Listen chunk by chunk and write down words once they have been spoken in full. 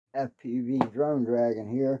FPV Drone Dragon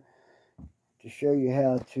here to show you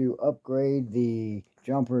how to upgrade the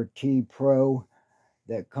Jumper T Pro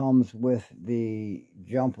that comes with the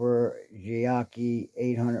Jumper Xiake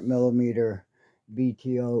 800mm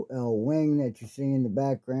Vtol wing that you see in the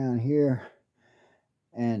background here.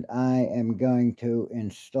 And I am going to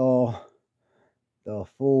install the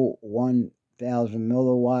full 1000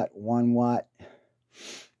 milliwatt 1 watt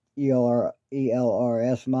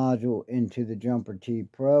ELRS module into the Jumper T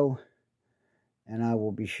Pro, and I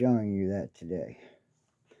will be showing you that today.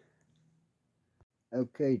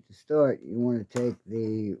 Okay, to start, you want to take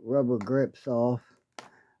the rubber grips off.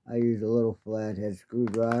 I use a little flathead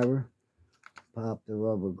screwdriver. Pop the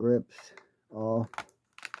rubber grips off.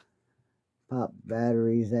 Pop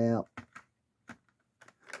batteries out.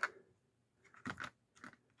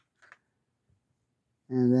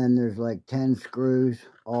 And then there's like 10 screws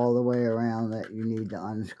all the way around that you need to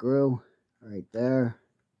unscrew right there.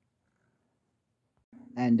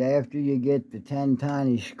 And after you get the 10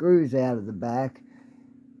 tiny screws out of the back,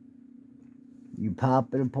 you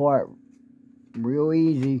pop it apart real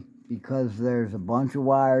easy because there's a bunch of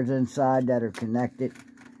wires inside that are connected,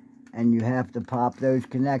 and you have to pop those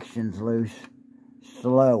connections loose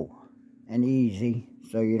slow and easy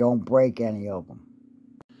so you don't break any of them.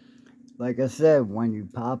 Like I said, when you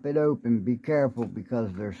pop it open, be careful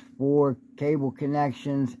because there's 4 cable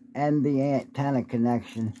connections and the antenna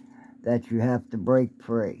connection that you have to break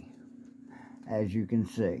free, as you can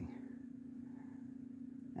see.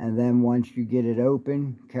 And then once you get it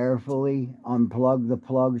open, carefully unplug the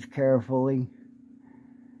plugs carefully.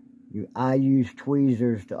 I use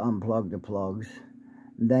tweezers to unplug the plugs.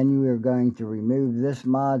 And then you are going to remove this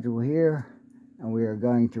module here, and we are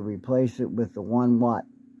going to replace it with the 1 watt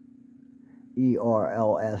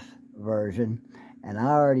ERLS version, and I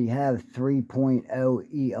already have 3.0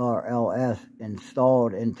 ERLS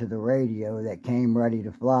installed into the radio that came ready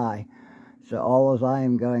to fly. So all I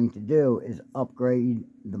am going to do is upgrade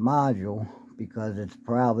the module because it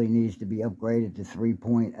probably needs to be upgraded to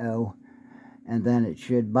 3.0, and then it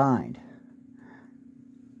should bind.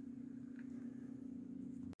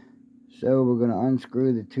 So we're going to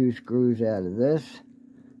unscrew the 2 screws out of this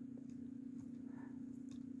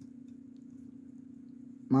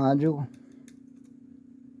module.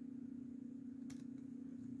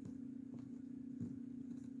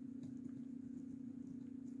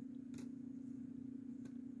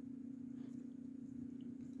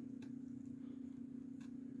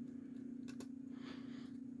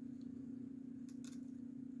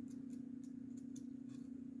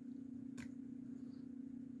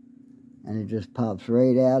 And it just pops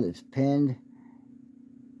right out. It's pinned.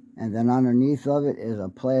 And then underneath of it is a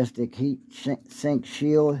plastic heat sink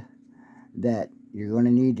shield that you're going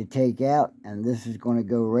to need to take out. And this is going to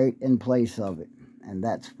go right in place of it. And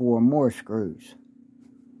that's 4 more screws.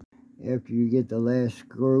 After you get the last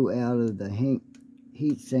screw out of the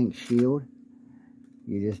heat sink shield,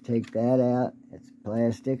 you just take that out. It's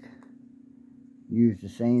plastic. Use the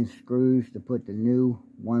same screws to put the new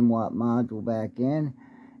 1 watt module back in.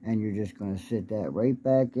 And you're just going to sit that right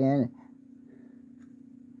back in.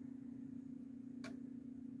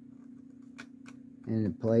 Into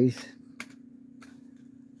place.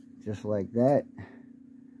 Just like that.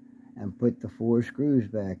 And put the 4 screws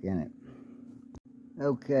back in it.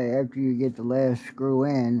 Okay, after you get the last screw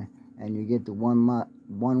in and you get the 1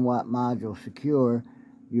 watt module secure,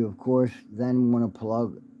 you of course then want to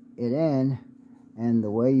plug it in. And the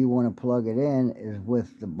way you want to plug it in is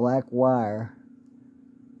with the black wire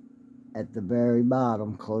at the very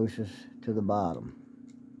bottom, closest to the bottom.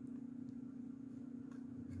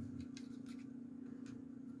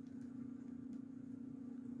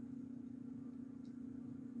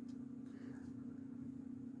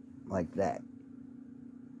 Like that.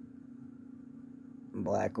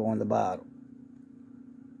 Black on the bottom.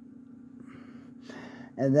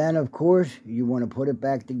 And then of course you want to put it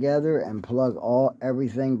back together and plug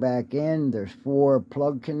everything back in. There's 4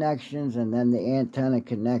 plug connections and then the antenna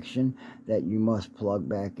connection that you must plug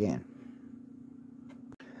back in.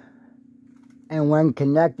 And when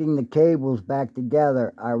connecting the cables back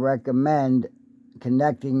together, I recommend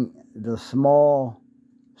connecting the small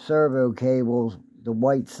servo cables, the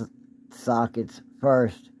white sockets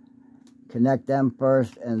first. Connect them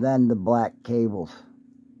first and then the black cables.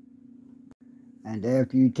 And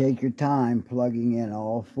after you take your time plugging in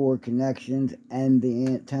all 4 connections and the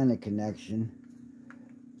antenna connection,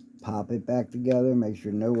 pop it back together. Make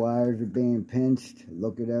sure no wires are being pinched.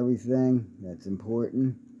 Look at everything. That's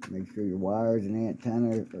important. Make sure your wires and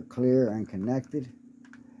antenna are clear and connected.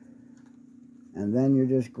 And then you're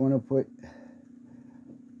just going to put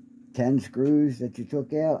 10 screws that you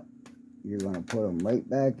took out, you're going to put them right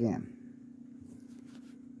back in.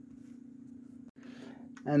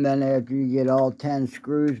 And then after you get all 10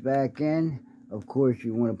 screws back in, of course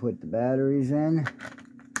you want to put the batteries in.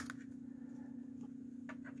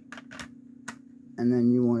 And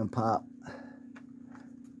then you want to pop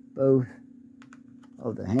both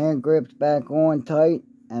of the hand grips back on tight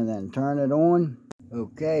and then turn it on.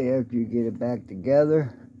 Okay, after you get it back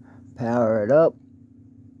together, power it up.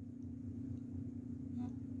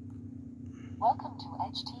 Welcome to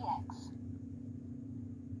RTF.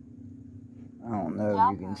 I don't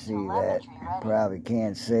know if you can see that. Probably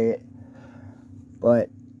can't see it.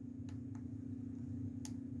 But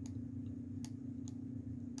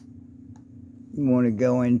you want to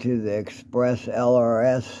go into the Express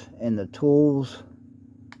LRS in the tools.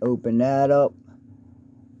 Open that up.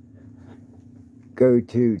 Go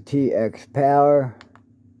to TX Power.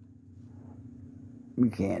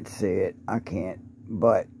 You can't see it. I can't.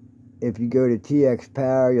 But if you go to TX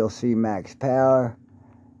Power, you'll see Max Power.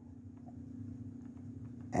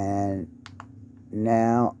 And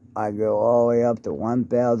now I go all the way up to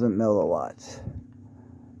 1,000 milliwatts.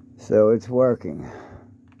 So it's working.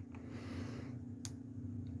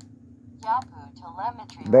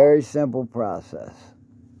 Very simple process.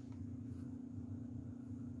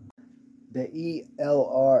 The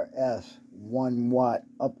ELRS 1 watt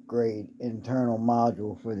upgrade internal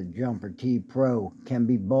module for the Jumper T Pro can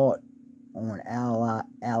be bought on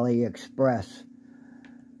AliExpress,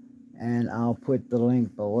 and I'll put the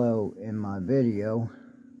link below in my video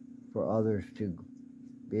for others to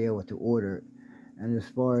be able to order it. And as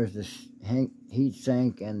far as the heat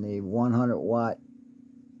sink and the 100 watt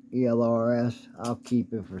ELRS, I'll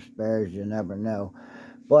keep it for spares, you never know.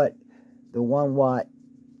 But the 1 watt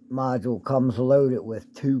module comes loaded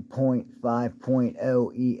with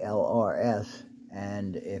 2.5.0 ELRS,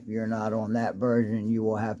 and if you're not on that version, you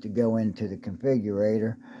will have to go into the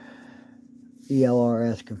configurator,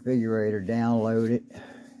 ELRS configurator, download it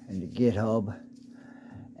into GitHub,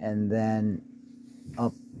 and then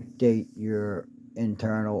update your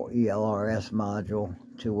internal ELRS module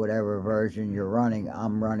to whatever version you're running.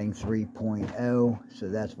 I'm running 3.0, so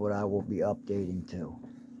that's what I will be updating to.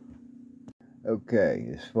 Okay,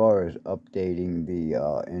 as far as updating the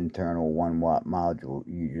internal 1 watt module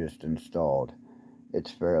you just installed,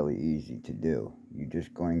 it's fairly easy to do. You're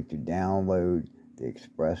just going to download the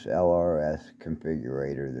Express LRS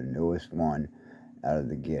configurator, the newest one, out of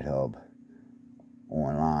the GitHub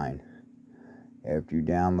online. After you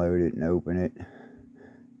download it and open it,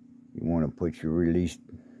 you want to put your release.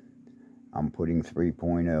 I'm putting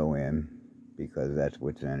 3.0 in because that's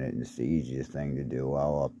what's in it and it's the easiest thing to do.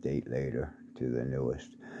 I'll update later to the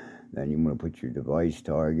newest. Then you want to put your device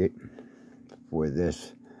target for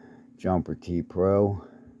this Jumper T Pro.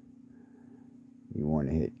 You want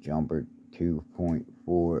to hit Jumper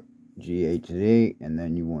 2.4 GHz, and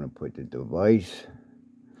then you want to put the device.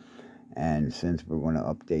 And since we're going to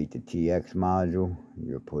update the TX module,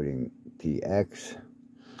 you're putting TX.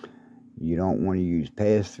 You don't want to use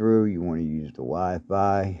pass-through, you want to use the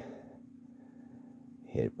Wi-Fi.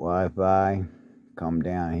 Hit Wi-Fi, come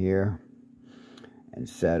down here and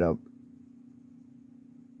set up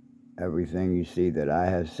everything you see that I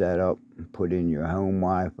have set up. Put in your home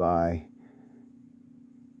Wi-Fi,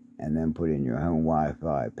 and then put in your home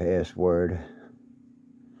Wi-Fi password.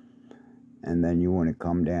 And then you want to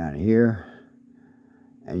come down here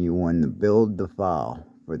and you want to build the file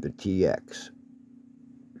for the TX.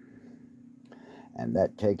 And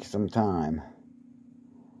that takes some time,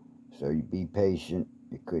 so you be patient.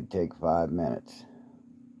 It could take 5 minutes.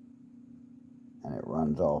 And it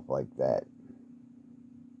runs off like that.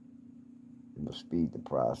 It'll speed the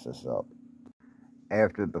process up.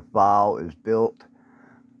 After the file is built,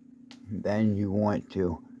 then you want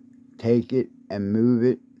to take it and move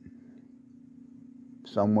it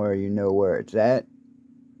somewhere you know where it's at.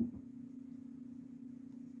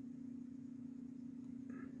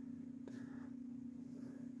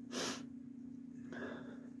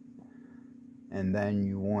 And then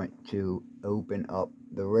you want to open up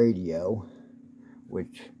the radio,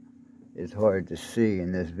 which is hard to see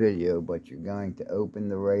in this video, but you're going to open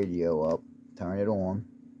the radio up, turn it on.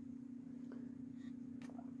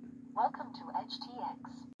 Welcome to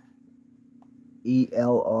RTF.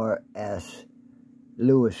 ELRS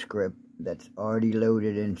Lewis script that's already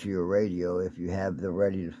loaded into your radio if you have the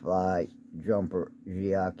Ready to Fly Jumper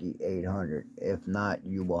Xiake 800. If not,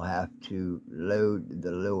 you will have to load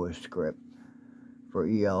the Lewis script for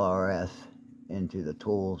ELRS into the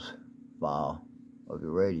tools file of the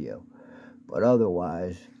radio. But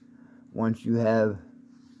otherwise, once you have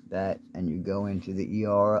that, and you go into the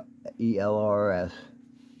ELRS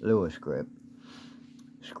Lewis grip.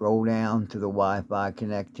 Scroll down to the Wi-Fi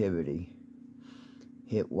connectivity.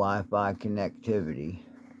 Hit Wi-Fi connectivity.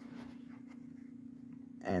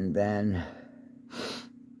 And then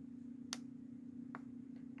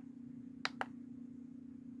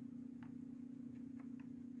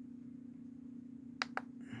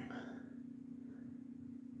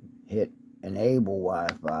hit enable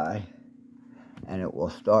Wi-Fi, and it will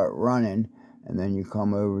start running. And then you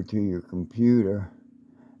come over to your computer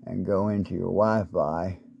and go into your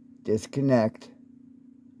Wi-Fi, disconnect,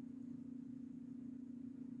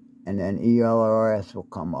 and then ELRS will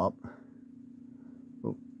come up.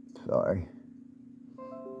 Oops, sorry.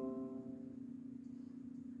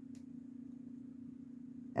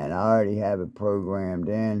 And I already have it programmed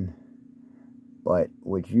in, but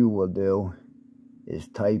what you will do is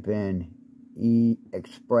type in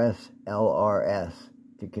Express LRS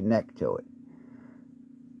to connect to it.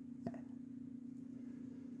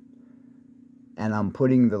 And I'm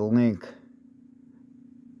putting the link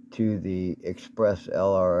to the Express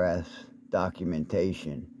LRS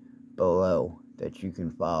documentation below that you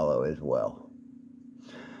can follow as well.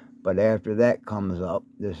 But after that comes up,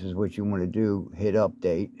 this is what you want to do. Hit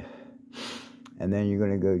update, and then you're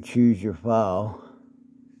going to go choose your file.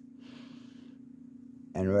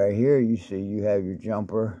 And right here you see you have your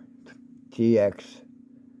jumper TX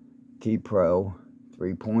T Pro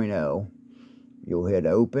 3.0. You'll hit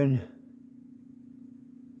open.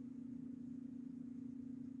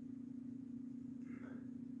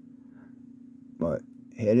 But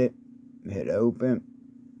hit open,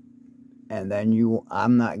 and then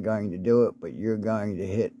I'm not going to do it, but you're going to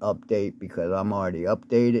hit update because I'm already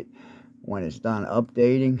updated. When it's done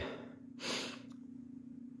updating,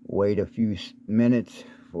 wait a few minutes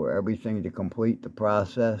for everything to complete the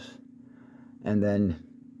process, and then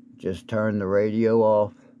just turn the radio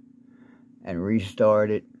off and restart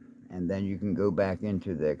it, and then you can go back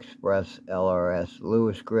into the Express LRS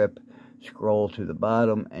Lewis grip. Scroll to the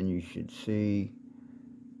bottom and you should see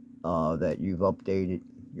that you've updated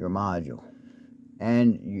your module.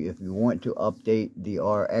 And if you want to update the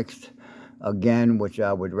RX again, which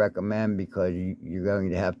I would recommend because you're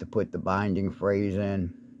going to have to put the binding phrase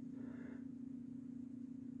in.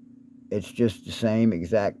 It's just the same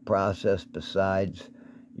exact process besides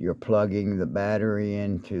you're plugging the battery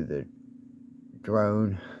into the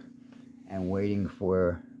drone and waiting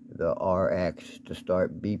for the RX to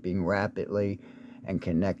start beeping rapidly and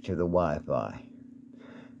connect to the Wi-Fi.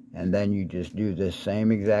 And then you just do this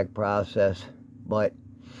same exact process, but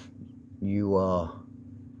you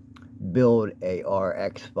build a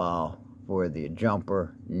RX file for the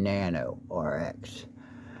Jumper Nano RX.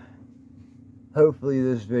 Hopefully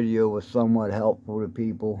this video was somewhat helpful to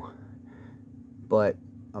people, but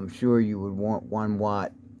I'm sure you would want 1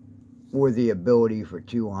 watt or the ability for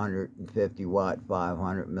 250 watt,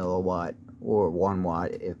 500 milliwatt, or 1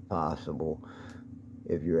 watt if possible,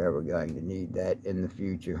 if you're ever going to need that in the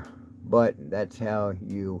future. But that's how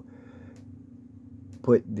you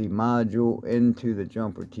put the module into the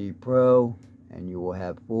Jumper T Pro, and you will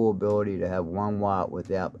have full ability to have 1 watt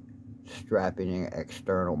without strapping an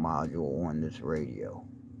external module on this radio.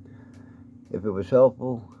 If it was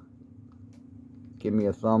helpful, give me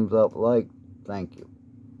a thumbs up, like. Thank you.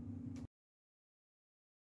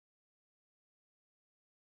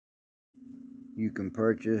 You can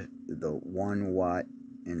purchase the 1 watt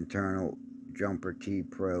internal Jumper T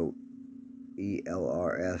Pro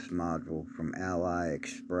ELRS module from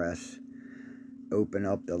AliExpress. Open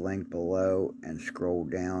up the link below and scroll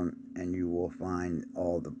down, and you will find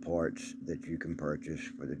all the parts that you can purchase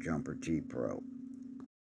for the Jumper T Pro.